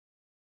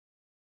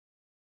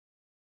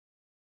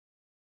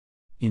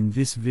In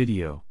this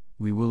video,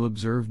 we will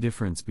observe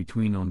difference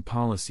between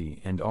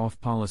on-policy and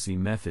off-policy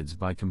methods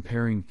by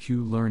comparing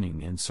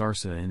Q-learning and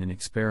SARSA in an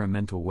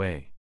experimental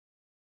way.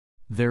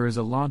 There is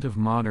a lot of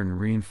modern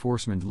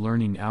reinforcement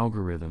learning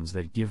algorithms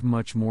that give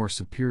much more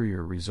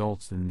superior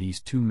results than these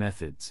two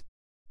methods.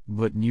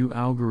 But new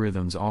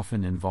algorithms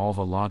often involve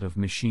a lot of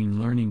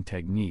machine learning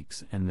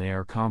techniques and they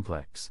are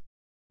complex.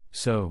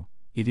 So,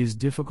 it is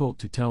difficult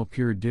to tell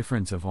pure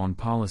difference of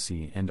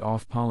on-policy and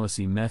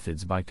off-policy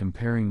methods by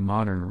comparing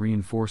modern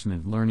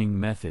reinforcement learning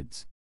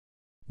methods.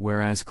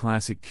 Whereas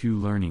classic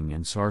Q-learning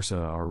and SARSA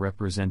are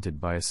represented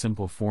by a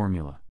simple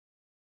formula.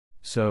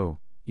 So,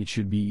 it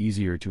should be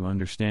easier to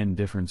understand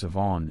difference of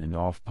on and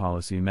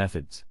off-policy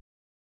methods.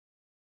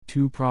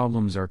 Two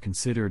problems are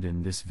considered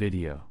in this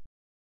video.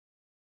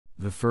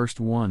 The first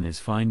one is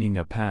finding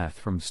a path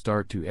from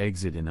start to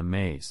exit in a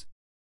maze.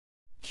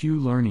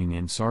 Q-learning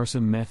and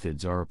SARSA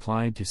methods are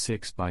applied to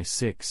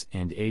 6x6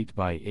 and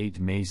 8x8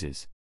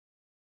 mazes.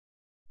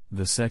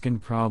 The second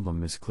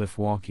problem is cliff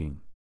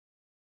walking.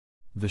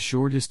 The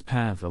shortest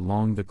path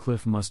along the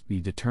cliff must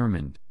be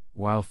determined,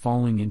 while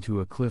falling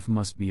into a cliff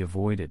must be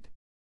avoided.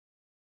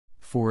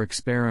 For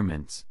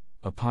experiments,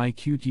 a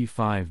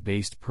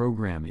PyQt5-based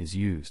program is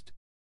used.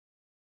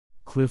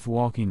 Cliff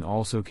walking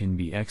also can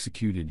be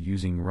executed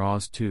using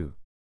ROS2.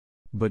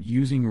 But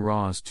using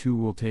ROS2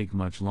 will take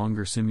much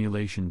longer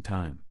simulation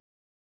time.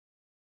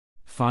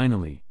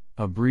 Finally,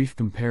 a brief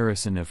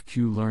comparison of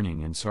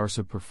Q-learning and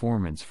SARSA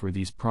performance for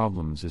these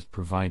problems is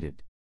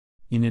provided.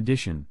 In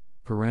addition,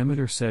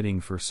 parameter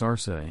setting for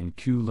SARSA and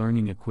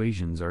Q-learning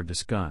equations are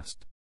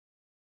discussed.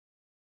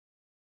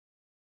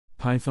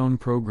 Python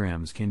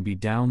programs can be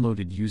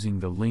downloaded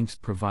using the links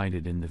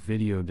provided in the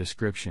video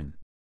description.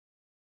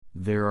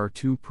 There are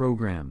two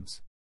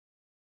programs.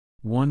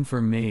 One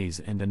for maze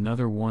and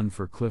another one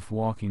for cliff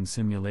walking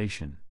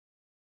simulation.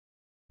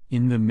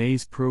 In the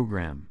maze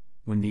program,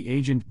 when the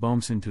agent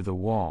bumps into the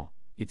wall,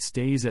 it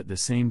stays at the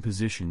same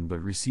position but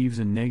receives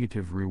a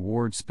negative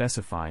reward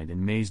specified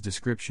in maze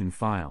description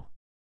file.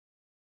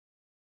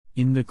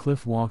 In the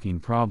cliff walking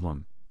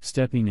problem,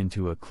 stepping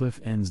into a cliff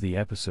ends the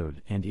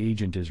episode and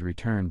agent is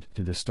returned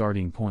to the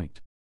starting point.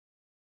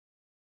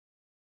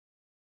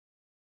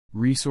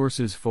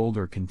 Resources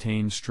folder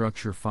contains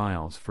structure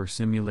files for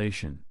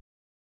simulation.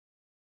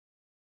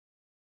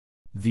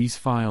 These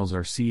files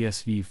are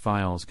CSV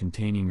files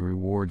containing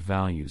reward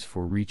values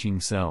for reaching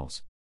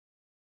cells.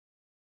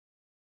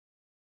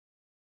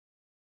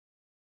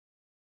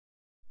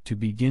 To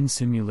begin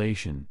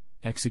simulation,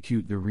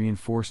 execute the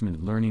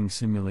Reinforcement Learning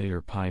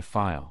Simulator .py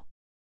file.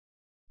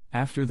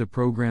 After the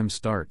program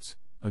starts,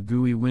 a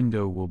GUI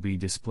window will be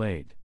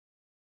displayed.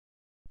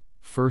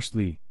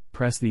 Firstly,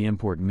 press the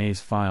Import Maze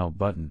File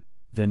button,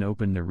 then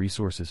open the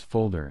Resources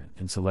folder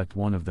and select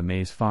one of the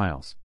maze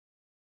files.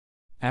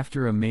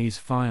 After a maze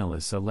file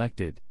is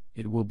selected,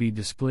 it will be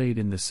displayed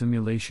in the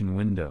simulation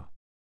window.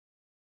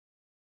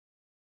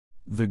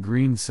 The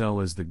green cell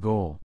is the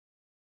goal.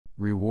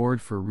 Reward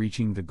for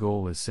reaching the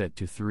goal is set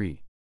to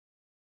 3.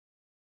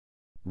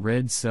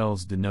 Red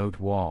cells denote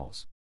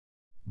walls.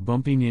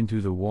 Bumping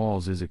into the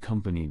walls is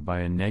accompanied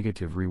by a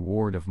negative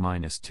reward of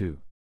 -2.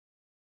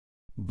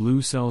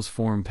 Blue cells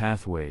form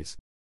pathways.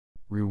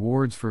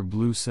 Rewards for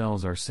blue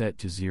cells are set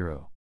to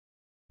 0.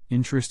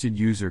 Interested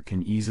user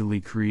can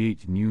easily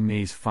create new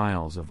maze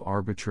files of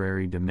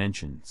arbitrary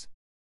dimensions.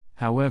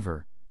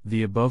 However,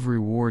 the above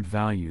reward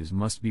values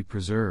must be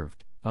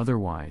preserved,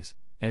 otherwise,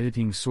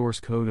 editing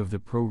source code of the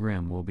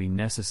program will be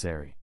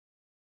necessary.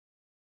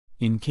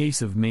 In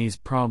case of maze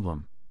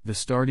problem, the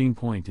starting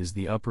point is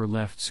the upper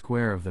left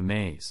square of the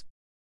maze.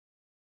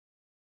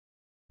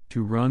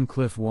 To run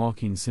cliff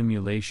walking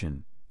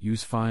simulation,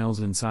 use files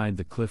inside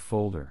the cliff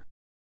folder.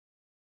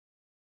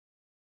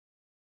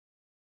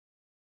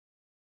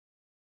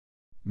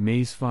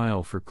 Maze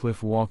file for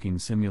cliff walking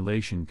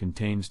simulation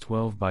contains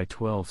 12 by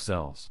 12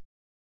 cells.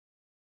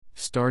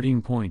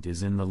 Starting point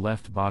is in the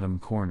left bottom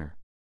corner.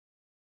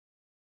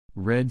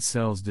 Red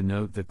cells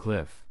denote the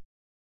cliff.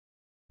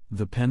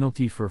 The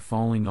penalty for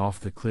falling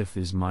off the cliff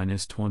is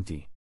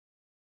 -20.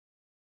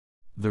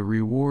 The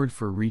reward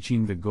for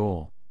reaching the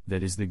goal,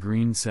 that is the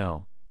green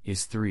cell,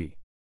 is 3.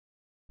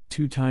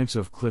 Two types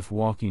of cliff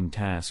walking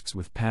tasks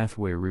with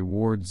pathway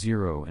reward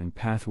 0 and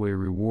pathway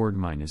reward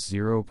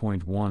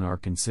 -0.1 are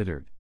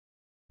considered.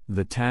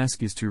 The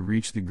task is to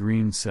reach the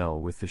green cell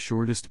with the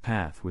shortest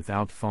path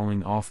without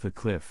falling off the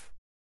cliff.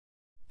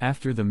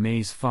 After the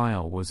maze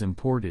file was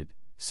imported,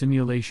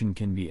 simulation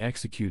can be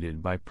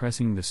executed by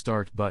pressing the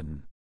Start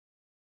button.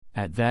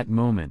 At that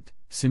moment,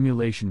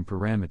 simulation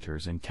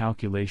parameters and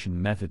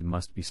calculation method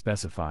must be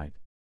specified.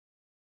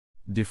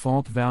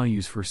 Default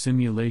values for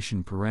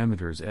simulation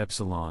parameters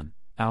epsilon,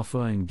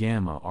 alpha and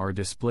gamma are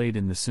displayed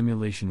in the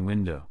simulation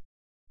window.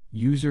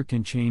 User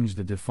can change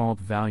the default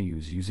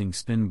values using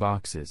spin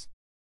boxes.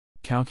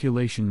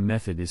 Calculation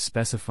method is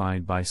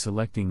specified by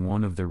selecting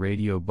one of the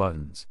radio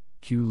buttons,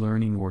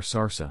 Q-learning or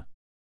SARSA.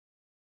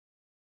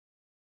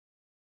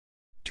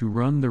 To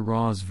run the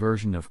ROS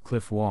version of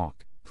Cliff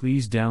Walk,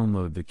 Please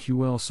download the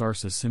QL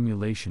Sarsa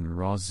simulation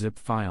raw zip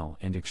file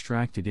and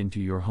extract it into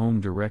your home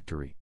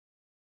directory.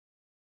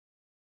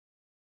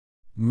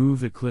 Move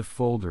the CLIF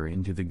folder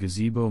into the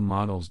Gazebo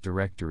Models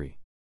directory.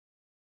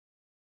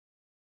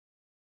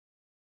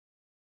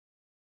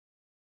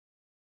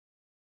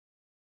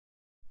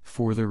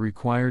 For the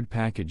required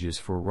packages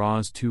for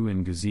ROS2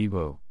 and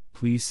Gazebo,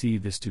 please see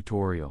this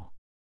tutorial.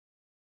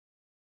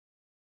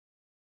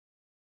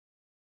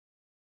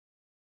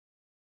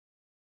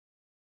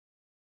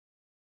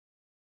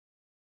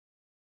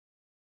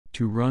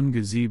 To run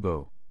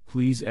Gazebo,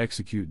 please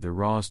execute the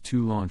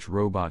ROS2 launch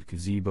robot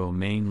Gazebo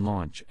main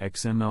launch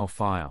XML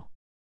file.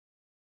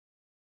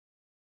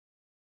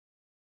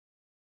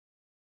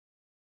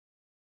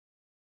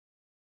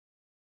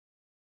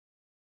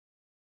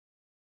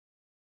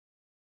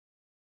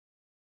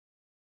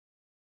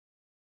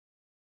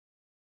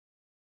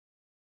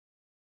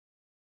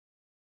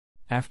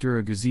 After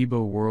a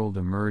Gazebo world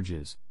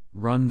emerges,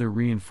 run the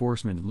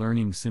Reinforcement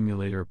Learning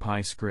Simulator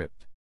Py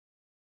script.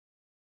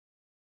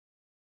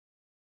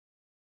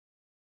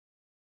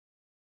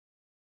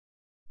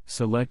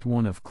 Select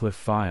one of CLIF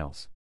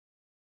files.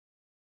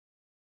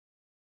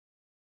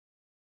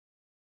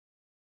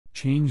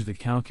 Change the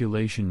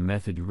calculation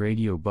method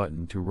radio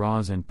button to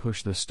ROS and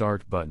push the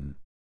start button.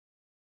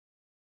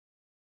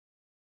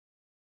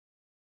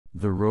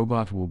 The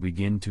robot will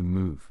begin to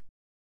move.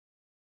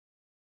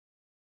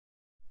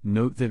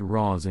 Note that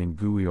ROS and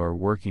GUI are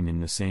working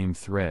in the same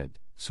thread,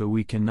 so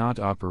we cannot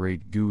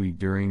operate GUI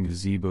during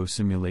Gazebo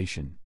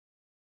simulation.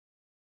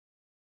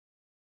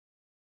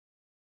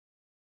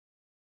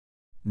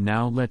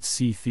 Now let's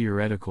see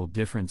theoretical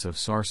difference of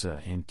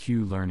Sarsa and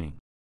Q-learning.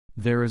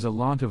 There is a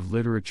lot of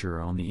literature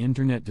on the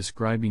internet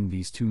describing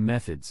these two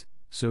methods,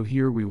 so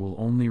here we will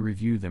only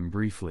review them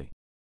briefly.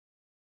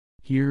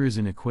 Here is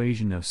an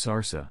equation of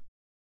Sarsa.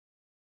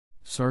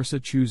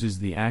 Sarsa chooses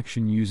the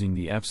action using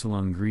the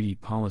epsilon greedy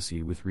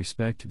policy with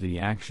respect to the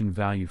action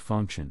value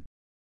function.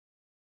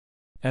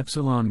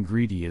 Epsilon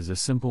greedy is a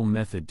simple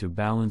method to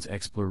balance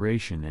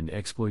exploration and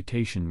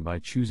exploitation by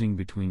choosing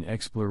between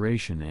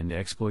exploration and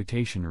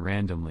exploitation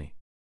randomly.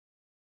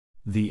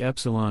 The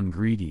epsilon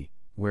greedy,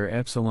 where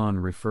epsilon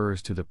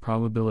refers to the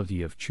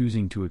probability of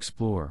choosing to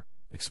explore,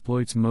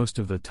 exploits most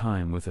of the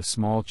time with a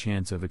small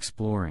chance of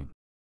exploring.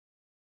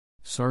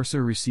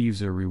 Sarsa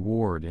receives a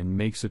reward and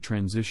makes a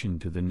transition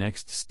to the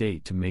next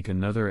state to make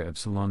another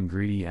epsilon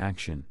greedy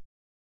action.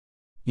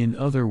 In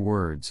other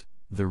words,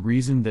 the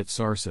reason that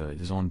Sarsa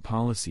is on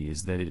policy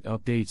is that it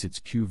updates its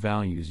Q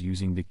values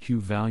using the Q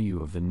value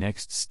of the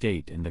next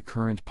state and the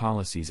current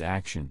policy's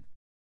action.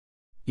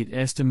 It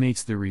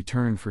estimates the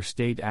return for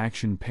state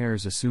action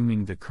pairs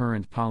assuming the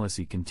current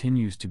policy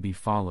continues to be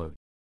followed.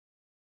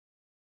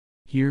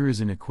 Here is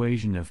an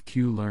equation of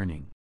Q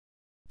learning.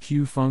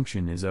 Q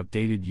function is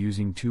updated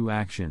using two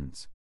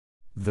actions.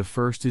 The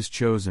first is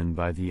chosen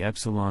by the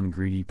epsilon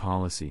greedy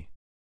policy.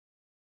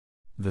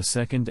 The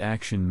second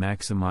action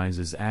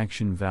maximizes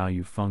action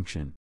value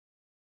function.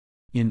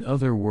 In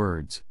other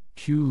words,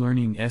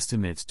 Q-learning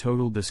estimates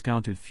total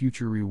discounted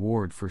future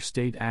reward for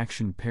state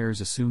action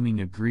pairs assuming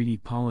a greedy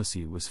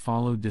policy was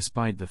followed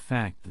despite the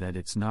fact that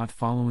it's not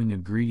following a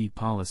greedy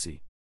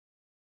policy.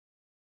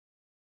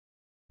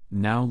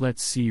 Now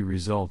let's see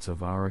results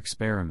of our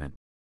experiment.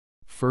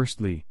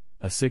 Firstly,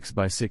 a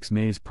 6x6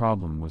 maze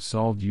problem was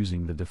solved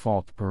using the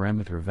default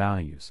parameter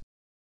values.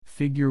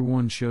 Figure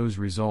 1 shows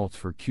results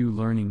for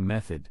Q-learning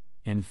method,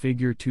 and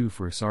Figure 2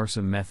 for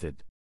Sarsa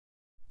method.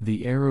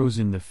 The arrows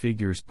in the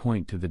figures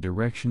point to the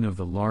direction of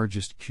the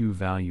largest Q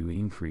value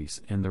increase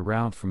and the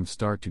route from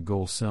start to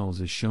goal cells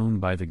is shown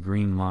by the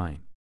green line.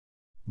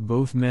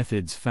 Both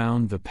methods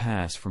found the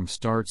pass from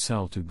start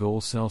cell to goal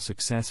cell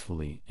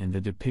successfully and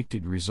the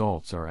depicted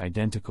results are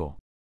identical.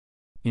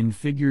 In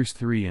Figures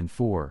 3 and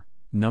 4,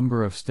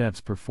 number of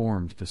steps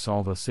performed to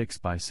solve a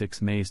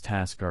 6x6 maze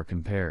task are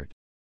compared.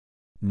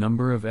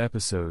 Number of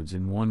episodes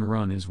in one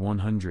run is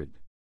 100.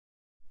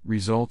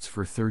 Results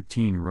for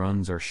 13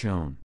 runs are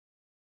shown.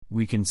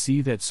 We can see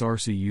that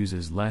Sarsa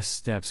uses less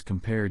steps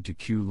compared to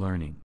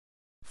Q-learning.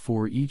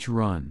 For each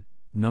run,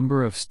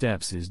 number of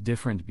steps is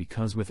different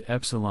because with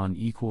epsilon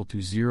equal to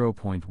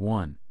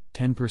 0.1,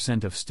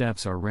 10% of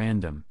steps are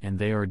random and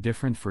they are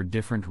different for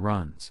different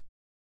runs.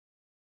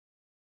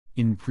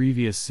 In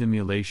previous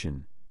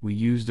simulation, we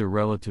used a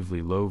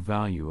relatively low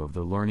value of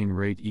the learning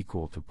rate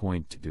equal to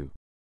 0.2.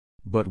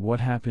 But what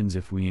happens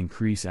if we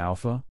increase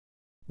alpha?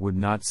 Would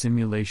not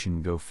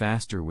simulation go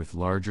faster with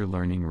larger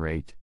learning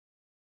rate?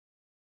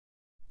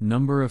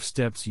 Number of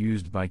steps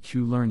used by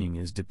Q-learning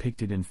is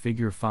depicted in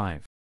Figure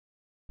 5.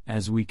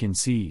 As we can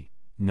see,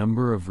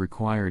 number of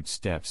required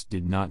steps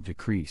did not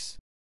decrease.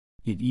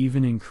 It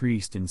even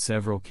increased in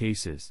several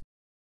cases.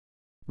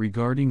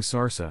 Regarding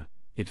Sarsa,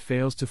 it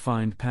fails to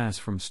find pass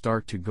from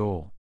start to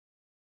goal.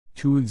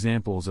 Two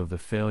examples of the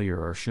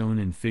failure are shown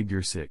in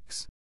Figure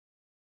 6.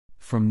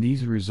 From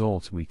these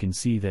results we can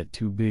see that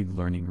too big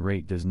learning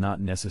rate does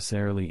not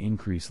necessarily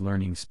increase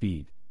learning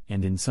speed,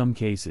 and in some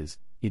cases,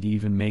 it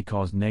even may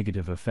cause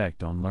negative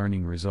effect on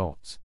learning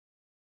results.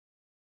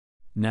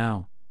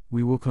 Now,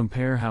 We will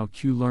compare how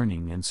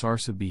Q-learning and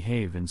SARSA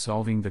behave in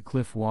solving the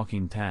cliff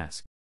walking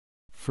task.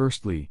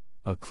 Firstly,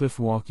 a cliff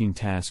walking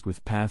task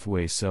with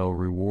pathway cell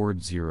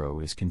reward 0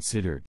 is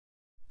considered.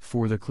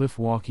 For the cliff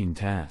walking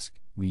task,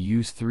 we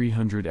use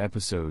 300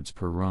 episodes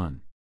per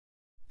run.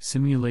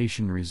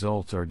 Simulation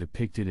results are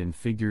depicted in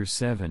figures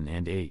 7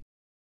 and 8.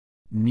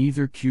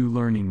 Neither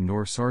Q-learning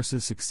nor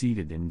SARSA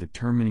succeeded in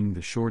determining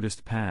the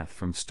shortest path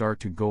from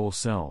start to goal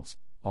cells,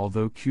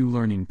 although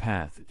Q-learning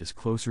path is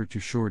closer to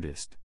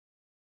shortest.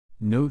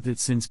 Note that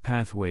since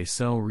pathway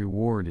cell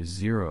reward is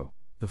 0,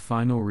 the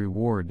final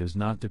reward does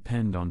not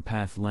depend on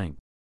path length.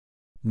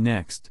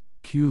 Next,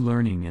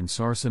 Q-learning and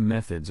SARSA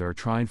methods are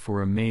tried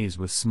for a maze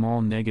with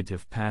small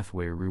negative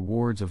pathway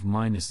rewards of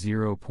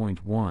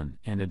 -0.1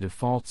 and a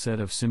default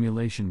set of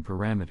simulation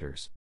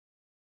parameters.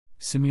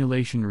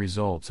 Simulation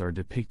results are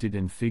depicted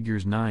in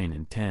figures 9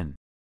 and 10.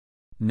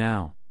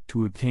 Now,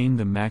 to obtain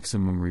the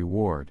maximum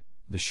reward,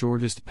 the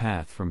shortest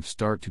path from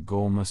start to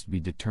goal must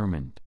be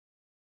determined.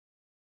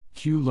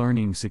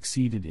 Q-learning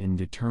succeeded in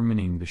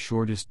determining the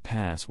shortest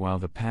path while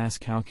the path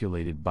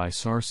calculated by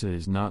SARSA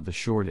is not the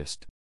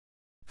shortest.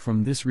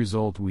 From this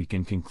result we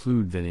can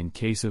conclude that in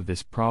case of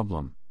this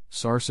problem,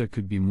 SARSA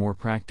could be more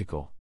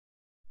practical.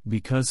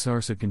 Because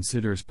SARSA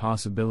considers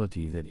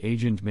possibility that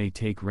agent may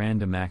take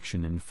random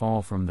action and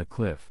fall from the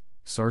cliff,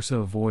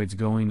 SARSA avoids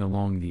going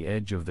along the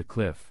edge of the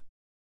cliff.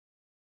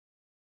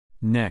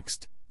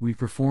 Next, we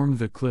performed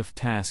the cliff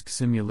task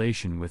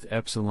simulation with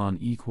epsilon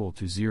equal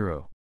to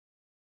 0.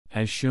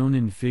 As shown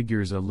in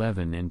figures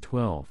 11 and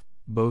 12,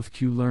 both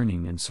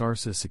Q-learning and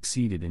SARSA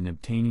succeeded in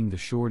obtaining the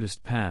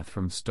shortest path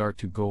from start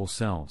to goal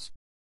cells.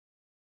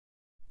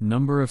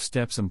 Number of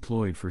steps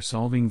employed for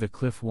solving the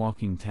cliff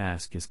walking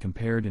task is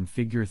compared in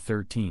figure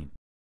 13.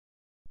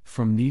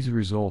 From these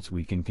results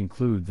we can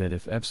conclude that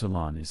if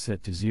epsilon is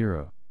set to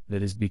 0,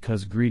 that is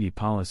because greedy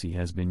policy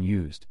has been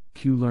used,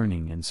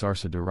 Q-learning and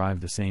SARSA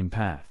derive the same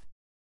path.